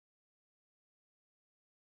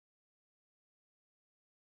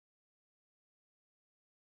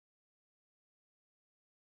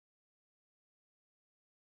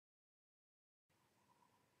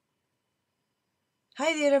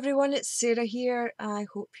Hi there everyone, it's Sarah here. I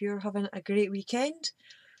hope you're having a great weekend.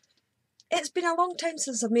 It's been a long time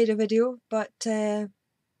since I've made a video, but I'm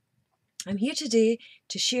here today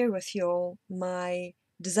to share with you all my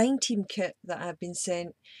design team kit that I've been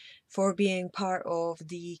sent for being part of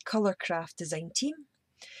the Colourcraft design team.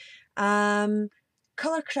 Colourcraft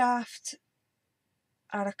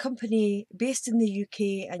are a company based in the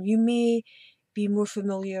UK, and you may be more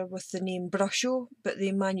familiar with the name Brusho, but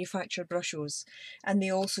they manufacture brushes, and they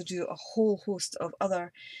also do a whole host of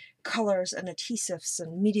other colours and adhesives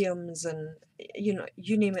and mediums, and you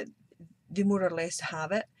name it, they more or less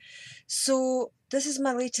have it. So this is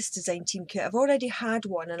my latest design team kit. I've already had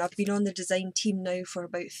one, and I've been on the design team now for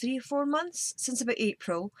about 3 or 4 months, since about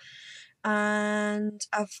April, and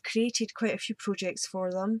I've created quite a few projects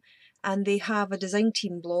for them, and they have a design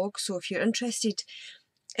team blog, so if you're interested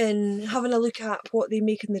in having a look at what they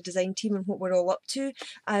make in the design team and what we're all up to,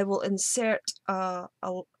 I will insert a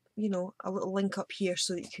little link up here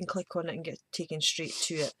so that you can click on it and get taken straight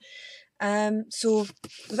to it. So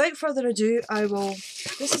without further ado,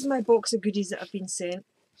 this is my box of goodies that I've been sent.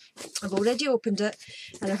 I've already opened it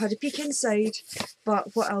and I've had a peek inside,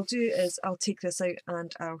 but what I'll do is I'll take this out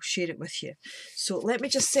and I'll share it with you. So let me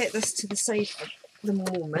just set this to the side for the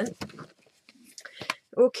moment.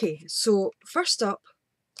 Okay, so first up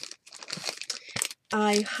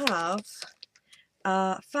I have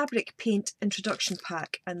a fabric paint introduction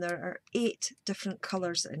pack, and there are 8 different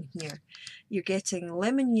colours in here. You're getting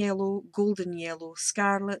lemon yellow, golden yellow,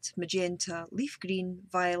 scarlet, magenta, leaf green,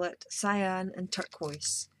 violet, cyan and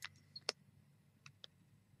turquoise.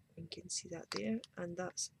 You can see that there, and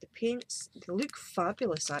that's the paints. They look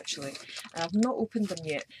fabulous actually. I've not opened them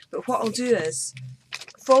yet, but what I'll do is,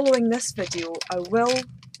 following this video, I will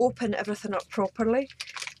open everything up properly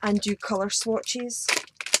and do colour swatches,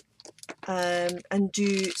 and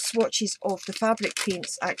do swatches of the fabric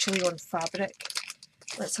paints actually on fabric.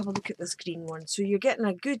 Let's have a look at this green one. So you're getting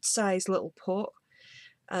a good size little pot.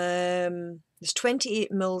 There's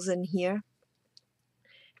 28 mils in here,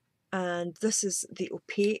 and this is the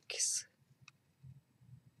opaques.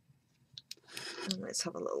 And let's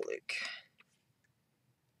have a little look.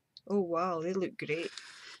 Oh wow, they look great.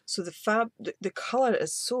 So the colour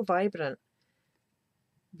is so vibrant.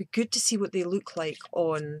 It'd be good to see what they look like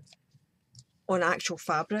on actual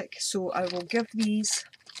fabric. So I will give these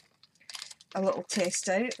a little test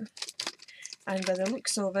out, and by the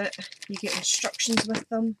looks of it you get instructions with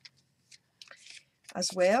them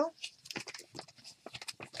as well.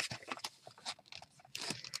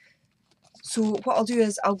 So what I'll do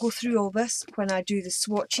is I'll go through all this when I do the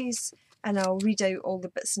swatches, and I'll read out all the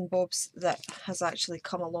bits and bobs that has actually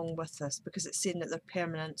come along with this, because it's saying that they're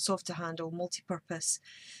permanent, soft to handle, multi-purpose,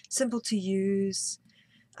 simple to use,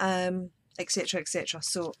 etc, etc.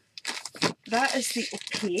 So that is the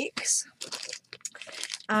opaques,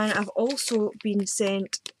 and I've also been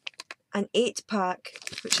sent an 8-pack,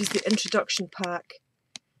 which is the introduction pack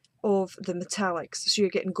of the metallics. So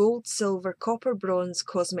you're getting gold, silver, copper, bronze,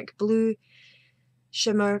 cosmic blue,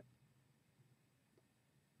 shimmer,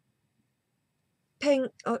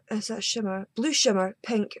 pink, is that shimmer? Blue shimmer,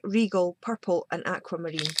 pink, regal, purple and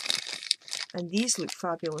aquamarine. And these look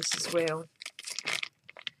fabulous as well.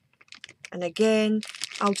 And again,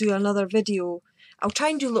 I'll do another video. I'll try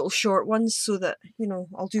and do little short ones so that, you know,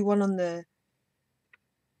 I'll do one on the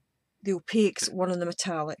opaques, one on the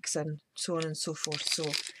metallics, and so on and so forth. So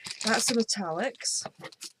that's the metallics.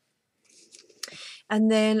 And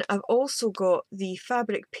then I've also got the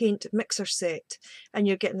fabric paint mixer set, and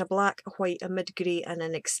you're getting a black, a white, a mid-grey and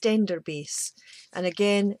an extender base. And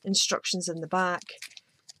again, instructions in the back,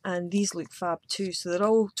 and these look fab too. So they're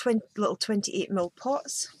all little 28 ml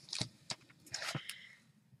pots.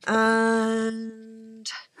 And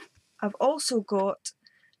I've also got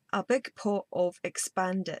a big pot of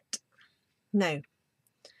Expand It. Now,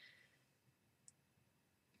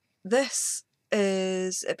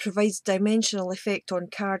 it provides dimensional effect on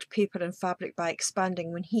card, paper and fabric by expanding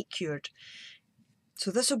when heat cured. So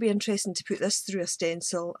this will be interesting to put this through a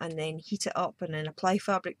stencil and then heat it up and then apply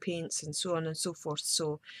fabric paints and so on and so forth.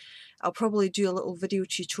 So I'll probably do a little video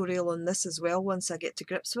tutorial on this as well once I get to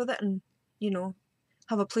grips with it, and, you know,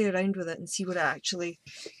 have a play around with it and see what it actually,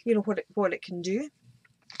 you know, what it can do.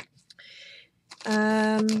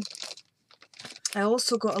 I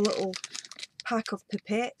also got a little pack of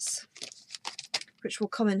pipettes, which will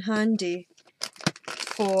come in handy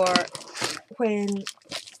for when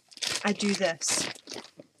I do this.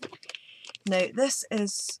 Now this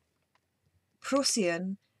is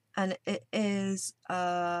Procyon, and it is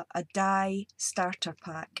a dye starter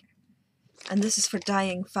pack, and this is for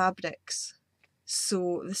dyeing fabrics,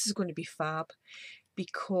 so this is going to be fab.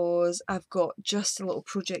 because I've got just a little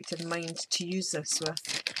project in mind to use this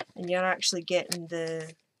with, and you're actually getting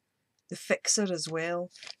the fixer as well.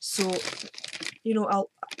 So, you know,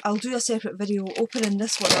 I'll do a separate video opening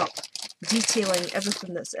this one up, detailing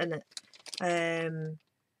everything that's in it.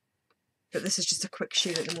 But this is just a quick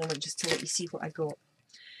share at the moment, just to let you see what I got.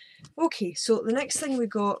 Okay, so the next thing we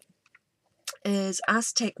got is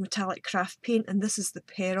Aztec Metallic Craft Paint, and this is the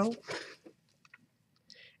Pearl.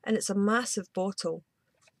 And it's a massive bottle.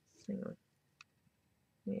 Hang on.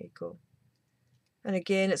 There you go. And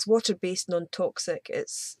again, it's water-based, non-toxic.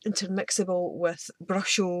 It's intermixable with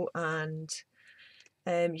Brusho, and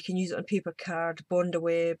you can use it on paper card,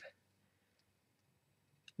 Bondaweb,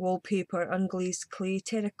 wallpaper, unglazed clay,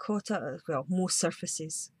 terracotta, well, most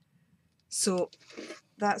surfaces. So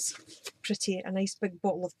that's pretty, a nice big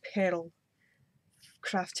bottle of Pearl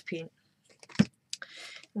craft paint.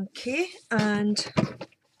 Okay, and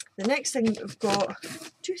the next thing we've got,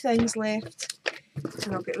 two things left,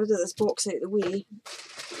 and I'll get rid of this box out of the way,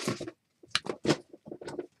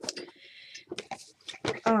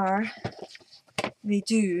 are, they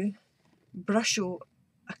do Brusho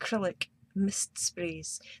acrylic mist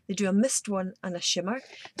sprays. They do a mist one and a shimmer.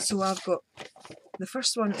 So I've got, the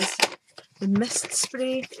first one is the mist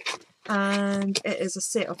spray, and it is a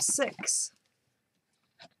set of 6.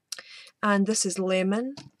 And this is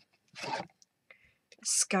lemon,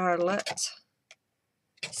 scarlet,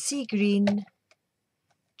 sea green,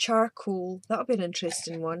 charcoal, that'll be an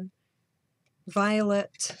interesting one,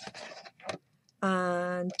 violet,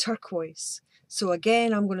 and turquoise. So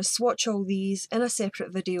again, I'm going to swatch all these in a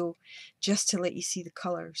separate video just to let you see the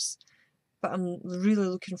colours. But I'm really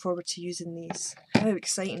looking forward to using these. How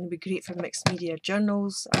exciting, it'll be great for mixed media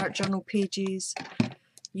journals, art journal pages,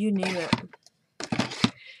 you name it.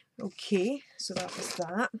 Okay, so that was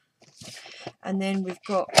that. And then we've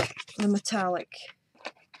got the metallic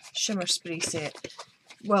shimmer spray set.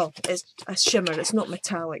 Well, it's a shimmer, it's not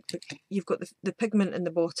metallic, but you've got the pigment in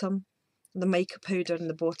the bottom, the mica powder in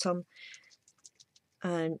the bottom,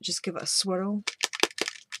 and just give it a swirl.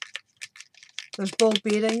 There's ball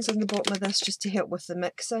bearings on the bottom of this just to help with the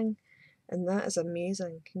mixing, and that is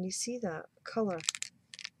amazing. Can you see that colour?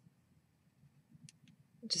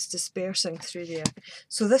 Just dispersing through there.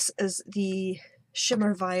 So this is the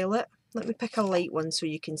shimmer violet. Let me pick a light one so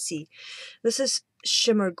you can see. This is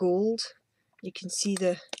shimmer gold. You can see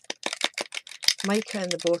the mica in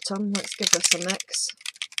the bottom. Let's give this a mix.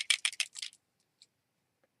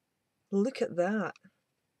 Look at that.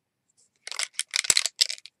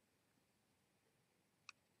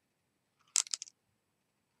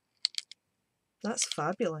 That's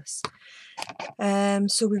fabulous.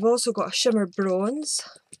 So we've also got a shimmer bronze.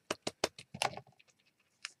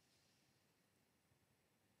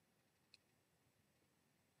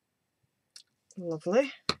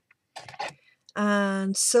 Lovely.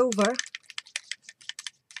 And silver.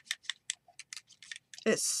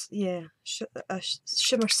 It's, yeah, a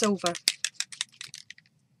shimmer silver.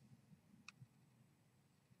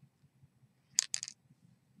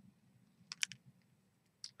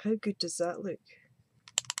 How good does that look?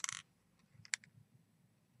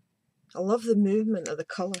 I love the movement of the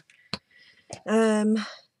colour.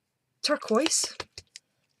 Turquoise.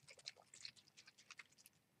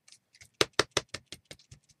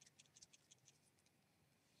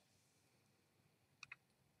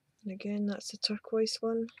 And again, that's a turquoise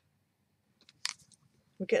one.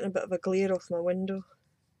 We're getting a bit of a glare off my window.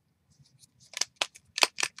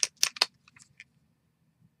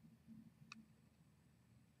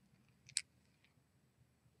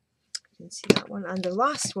 You can see that one. And the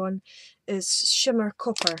last one is shimmer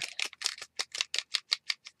copper.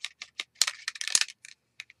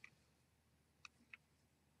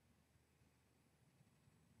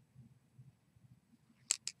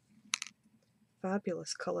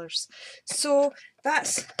 Fabulous colours. So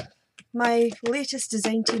that's my latest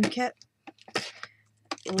design team kit.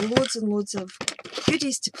 Loads and loads of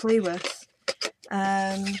goodies to play with.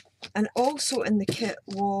 And also in the kit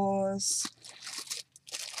was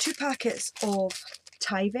 2 packets of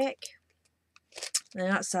Tyvek. And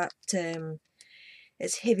that's that,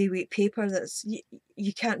 it's heavyweight paper that's,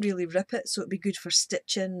 you can't really rip it, so it'd be good for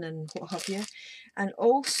stitching and what have you. And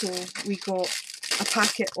also we got a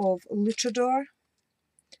packet of Lutrador,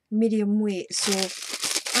 medium weight. So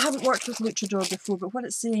I haven't worked with Lutrador before, but what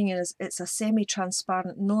it's saying is it's a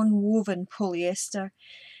semi-transparent, non-woven polyester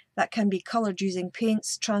that can be coloured using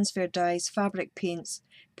paints, transfer dyes, fabric paints,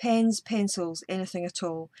 pens, pencils, anything at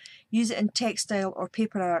all. Use it in textile or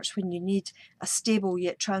paper arts when you need a stable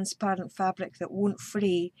yet transparent fabric that won't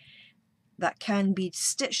fray that can be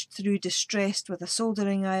stitched through distressed with a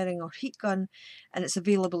soldering iron or heat gun, and it's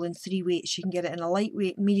available in 3 weights. You can get it in a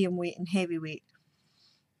lightweight, medium weight and heavyweight.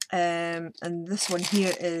 And this one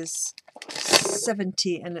here is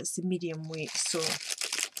 70 and it's the medium weight, so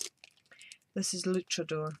this is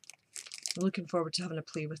Luchador. I'm looking forward to having a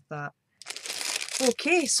play with that.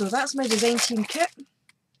 Okay, so that's my design team kit.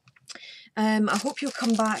 I hope you'll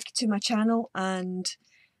come back to my channel and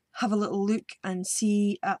have a little look and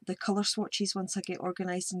see at the colour swatches once I get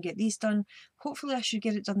organised and get these done. Hopefully I should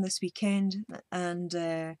get it done this weekend, and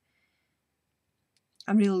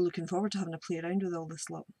I'm really looking forward to having a play around with all this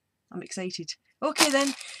lot. I'm excited. Okay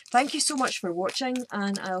then, thank you so much for watching,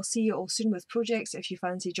 and I'll see you all soon with projects if you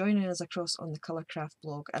fancy joining us across on the Colourcraft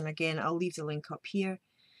blog. And again, I'll leave the link up here,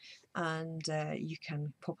 and you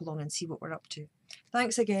can pop along and see what we're up to.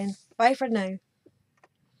 Thanks again. Bye for now.